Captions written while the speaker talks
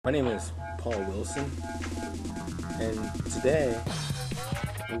My name is Paul Wilson, and today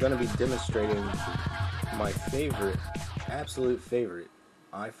I'm going to be demonstrating my favorite, absolute favorite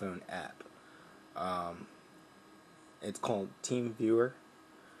iPhone app. It's called TeamViewer,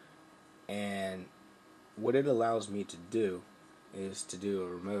 and what it allows me to do is to do a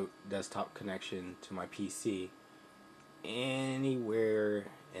remote desktop connection to my PC anywhere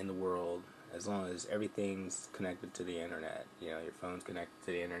in the world, as long as everything's connected to the internet. You know, your phone's connected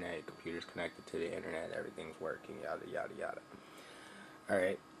to the internet, your computer's connected to the internet, everything's working, yada yada yada.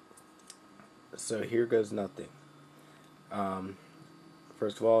 Alright, so here goes nothing.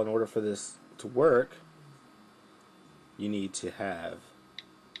 First of all, in order for this to work, you need to have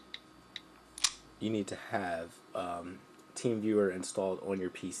TeamViewer installed on your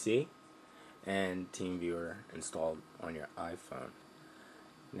PC and TeamViewer installed on your iPhone.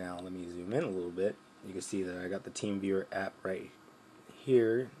 Now let me zoom in a little bit. You can see that I got the TeamViewer app right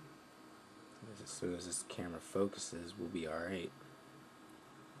here. As soon as this camera focuses, we'll be alright.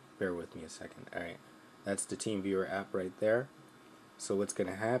 Bear with me a second. Alright, that's the TeamViewer app right there. So what's going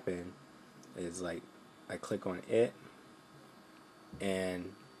to happen is, like, I click on it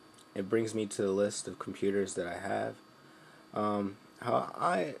and it brings me to the list of computers that I have.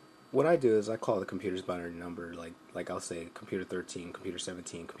 What I do is I call the computers by their number, like I'll say computer 13, computer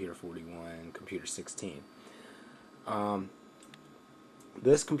 17, computer 41, computer 16.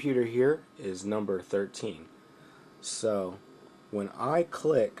 This computer here is number 13. So when I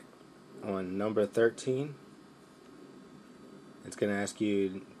click on number 13, it's going to ask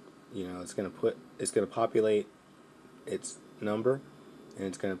you, it's going to populate its number, and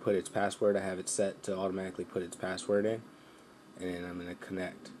it's going to put its password. I have it set to automatically put its password in, and then I'm going to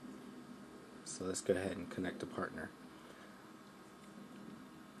connect. So let's go ahead and connect a partner.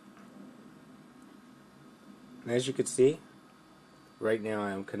 And as you can see, right now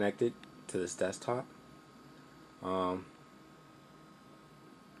I am connected to this desktop. Let's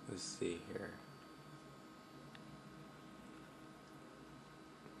see here.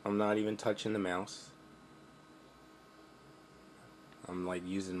 I'm not even touching the mouse. I'm like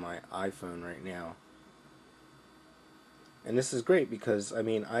using my iPhone right now. And this is great because, I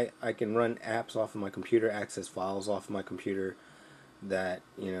mean, I can run apps off of my computer, access files off of my computer that,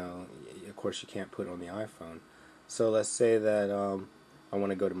 of course you can't put on the iPhone. So let's say that I want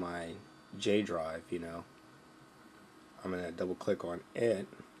to go to my J drive, I'm going to double click on it,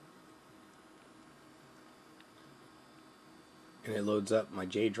 and it loads up my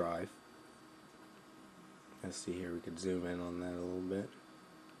J drive. Let's see here, we could zoom in on that a little bit.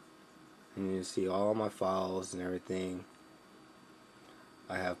 And you see all my files and everything.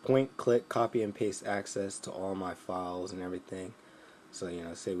 I have point, click, copy, and paste access to all my files and everything. So,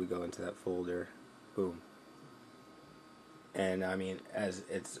 say we go into that folder, boom. And I mean, as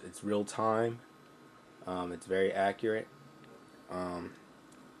it's real time, it's very accurate.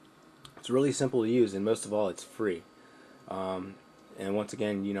 It's really simple to use, and most of all, it's free. And once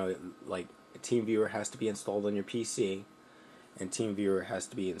again, like, TeamViewer has to be installed on your PC, and TeamViewer has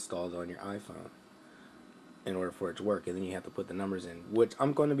to be installed on your iPhone in order for it to work, and then you have to put the numbers in. What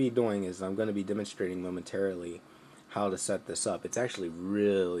I'm going to be doing is I'm going to be demonstrating momentarily how to set this up. It's actually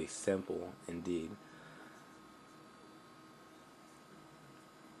really simple indeed.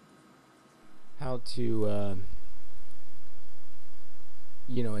 How to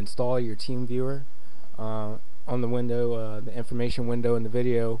install your TeamViewer. On the window, the information window in the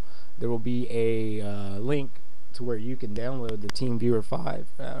video, there will be a link to where you can download the TeamViewer 5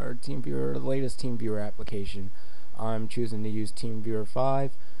 or TeamViewer, the latest TeamViewer application. I'm choosing to use TeamViewer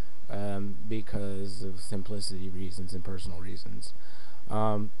 5 because of simplicity reasons and personal reasons.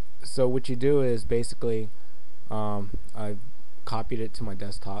 So what you do is basically, I've copied it to my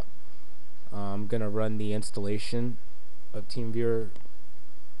desktop. I'm gonna run the installation of TeamViewer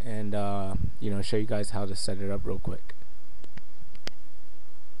and show you guys how to set it up real quick.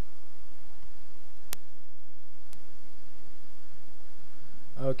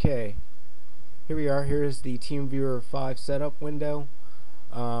 Okay, here we are. Here's the TeamViewer 5 setup window.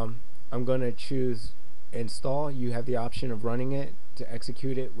 I'm going to choose install. You have the option of running it to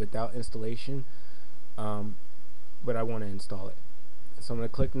execute it without installation, but I want to install it. So I'm going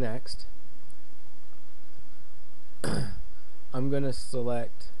to click next. I'm going to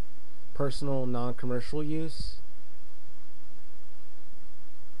select personal non-commercial use.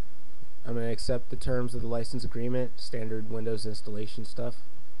 I'm going to accept the terms of the license agreement, standard Windows installation stuff.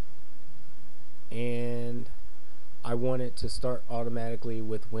 And I want it to start automatically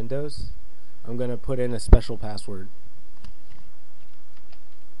with Windows. I'm going to put in a special password.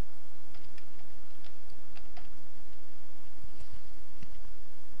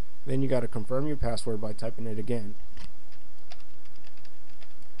 Then you got to confirm your password by typing it again.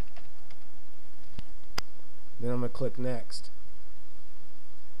 Then I'm going to click next.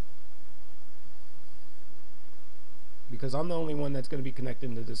 Because I'm the only one that's going to be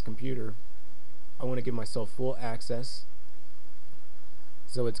connected to this computer, I want to give myself full access.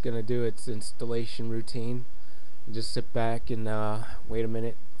 So it's going to do its installation routine. You just sit back and wait a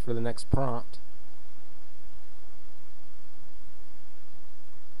minute for the next prompt.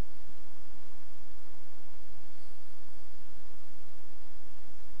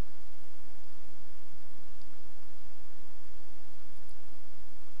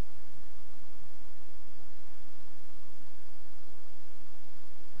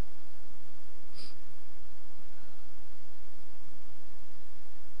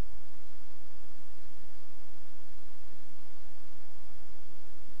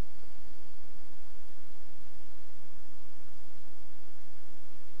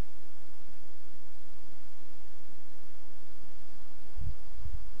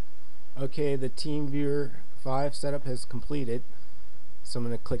 Okay, the TeamViewer 5 setup has completed. So I'm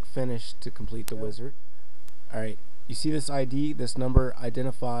going to click finish to complete the wizard. Alright, you see this ID? This number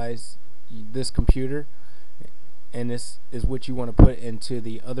identifies this computer, and this is what you want to put into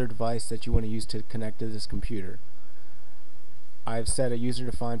the other device that you want to use to connect to this computer. I've set a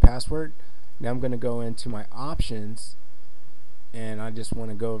user-defined password. Now I'm going to go into my options, and I just want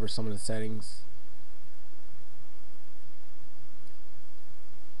to go over some of the settings.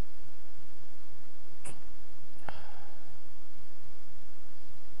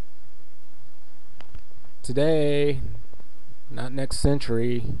 Today, not next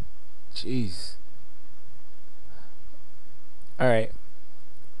century. Jeez. Alright,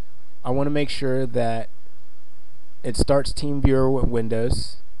 I want to make sure that it starts TeamViewer with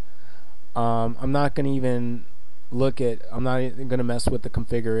Windows. I'm not going to even I'm not even going to mess with the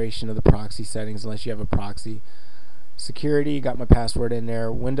configuration of the proxy settings unless you have a proxy. Security, got my password in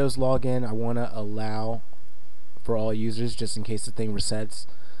there. Windows login, I want to allow for all users just in case the thing resets.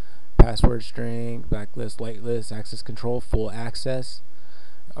 Password string, blacklist, whitelist, access control, full access.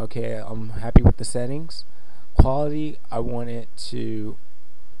 Okay, I'm happy with the settings. Quality, I want it to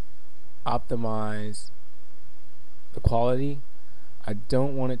optimize the quality. I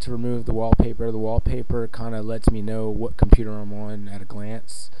don't want it to remove the wallpaper. The wallpaper kind of lets me know what computer I'm on at a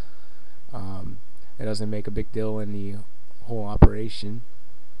glance. It doesn't make a big deal in the whole operation.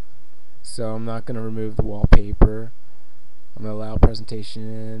 So I'm not going to remove the wallpaper. I'm going to allow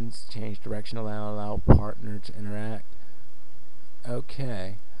presentations, change direction, allow partner to interact.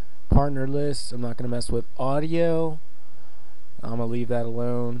 Okay. Partner list, I'm not going to mess with audio. I'm going to leave that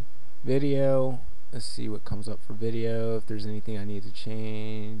alone. Video, let's see what comes up for video, if there's anything I need to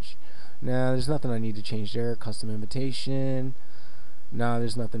change. No, there's nothing I need to change there. Custom invitation. No,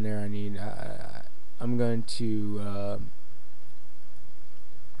 there's nothing there I need. I'm going to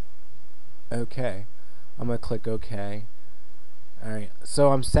OK. I'm going to click OK. Alright,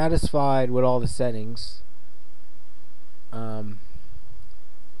 so I'm satisfied with all the settings. So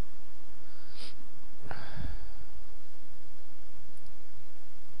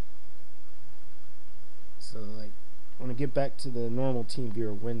like, I want to get back to the normal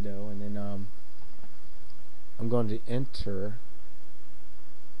TeamViewer window, and then I'm going to enter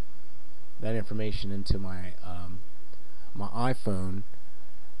that information into my my iPhone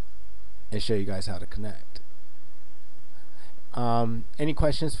and show you guys how to connect. Any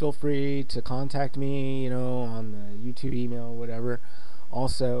questions, feel free to contact me, on the YouTube email, whatever.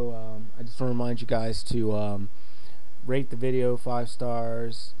 Also, I just want to remind you guys to rate the video 5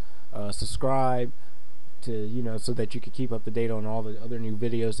 stars, subscribe to, so that you can keep up to date on all the other new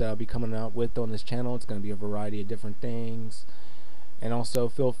videos that I'll be coming out with on this channel. It's going to be a variety of different things. And also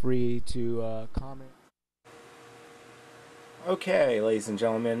feel free to comment. Okay, ladies and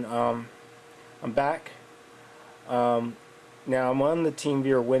gentlemen, I'm back. Now I'm on the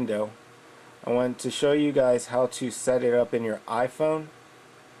TeamViewer window. I want to show you guys how to set it up in your iPhone.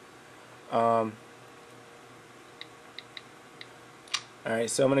 Alright,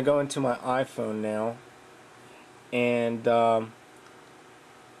 so I'm going to go into my iPhone now, and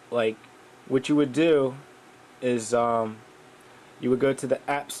like what you would do is you would go to the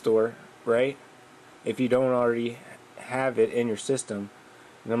App Store, right? If you don't already have it in your system.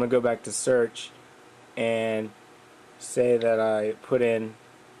 And I'm going to go back to search and say that I put in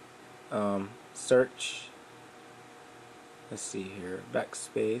search, let's see here,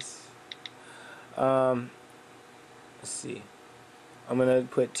 backspace, let's see, I'm going to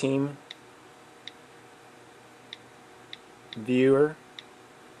put TeamViewer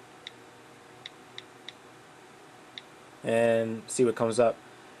and see what comes up.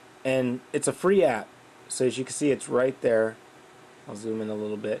 And it's a free app, so as you can see, it's right there. I'll zoom in a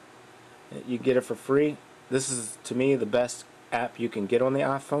little bit. You get it for free. This is, to me, the best app you can get on the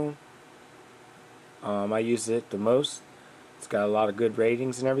iPhone. I use it the most. It's got a lot of good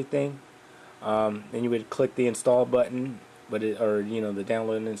ratings and everything. Then you would click the install button, or the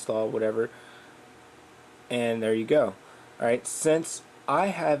download and install, whatever, and there you go. Alright, since I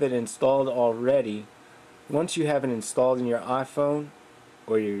have it installed already, once you have it installed in your iPhone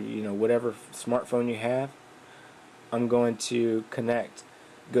or your whatever smartphone you have, I'm going to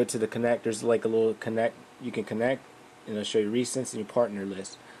go to the connect. There's like a little connect you can connect, and it'll show you recents and your partner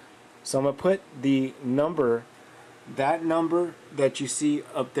list. So I'm going to put the number, that number that you see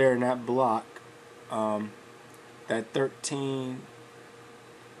up there in that block, that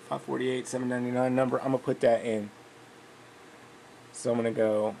 13,548,799 number, I'm going to put that in. So I'm going to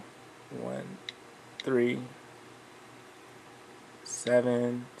go 1, 3,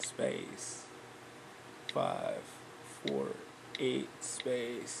 7 space 5, 4, 8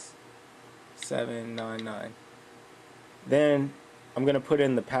 space 799. Then I'm going to put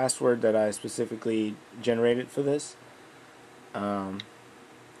in the password that I specifically generated for this. So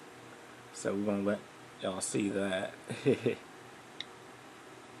we're going to let y'all see that.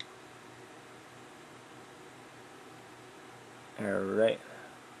 Alright.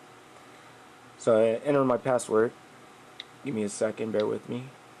 So I enter my password. Give me a second, bear with me.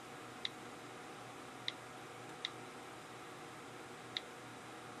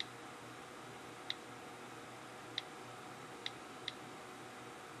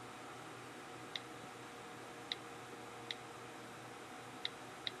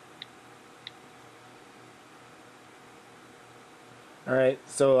 Alright,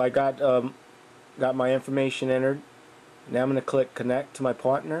 so I got my information entered. Now I'm going to click connect to my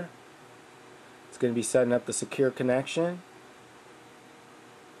partner. It's going to be setting up the secure connection.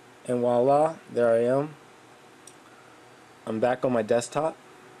 And voila, there I am. I'm back on my desktop,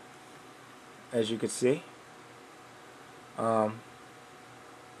 as you can see. Let's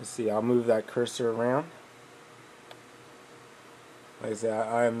see, I'll move that cursor around. Like I said,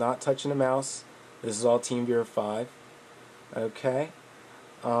 I am not touching the mouse. This is all TeamViewer 5. Okay.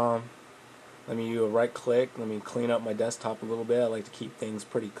 Let me do a right click. Let me clean up my desktop a little bit. I like to keep things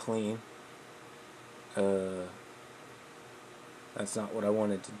pretty clean. That's not what I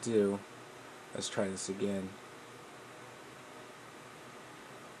wanted to do. Let's try this again.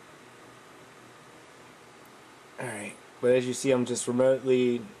 Alright, but as you see, I'm just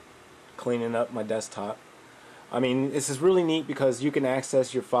remotely cleaning up my desktop. I mean, this is really neat because you can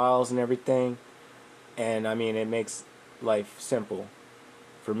access your files and everything, and I mean, it makes life simple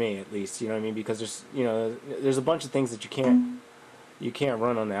for me, at least. You know what I mean? Because there's a bunch of things that you can't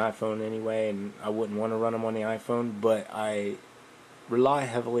run on the iPhone anyway, and I wouldn't want to run them on the iPhone, but I rely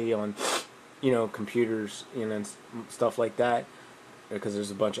heavily on computers, and stuff like that, because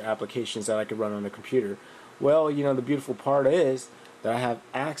there's a bunch of applications that I could run on the computer. Well, the beautiful part is that I have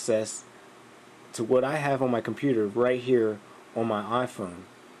access to what I have on my computer right here on my iPhone,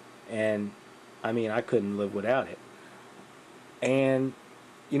 and I mean, I couldn't live without it. And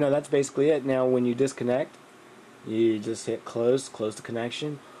that's basically it. Now when you disconnect, you just hit close the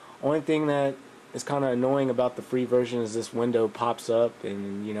connection. Only thing that is kind of annoying about the free version is this window pops up,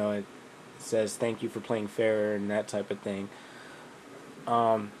 and it says thank you for playing fair and that type of thing.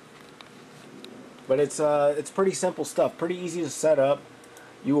 But it's pretty simple stuff, pretty easy to set up.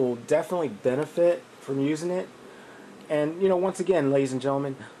 You will definitely benefit from using it. And once again, ladies and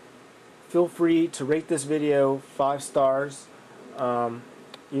gentlemen, feel free to rate this video 5 stars.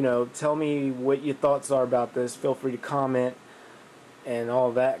 Tell me what your thoughts are about this. Feel free to comment and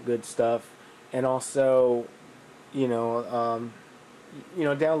all that good stuff. And also, download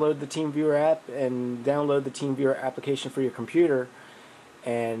the TeamViewer app and download the TeamViewer application for your computer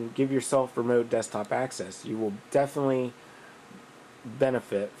and give yourself remote desktop access. You will definitely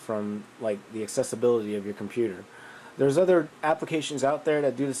benefit from the accessibility of your computer. There's other applications out there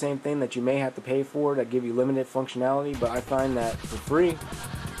that do the same thing that you may have to pay for, that give you limited functionality, but I find that for free,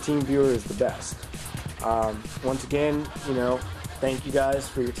 TeamViewer is the best. Once again, thank you guys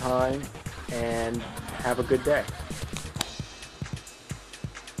for your time, and have a good day.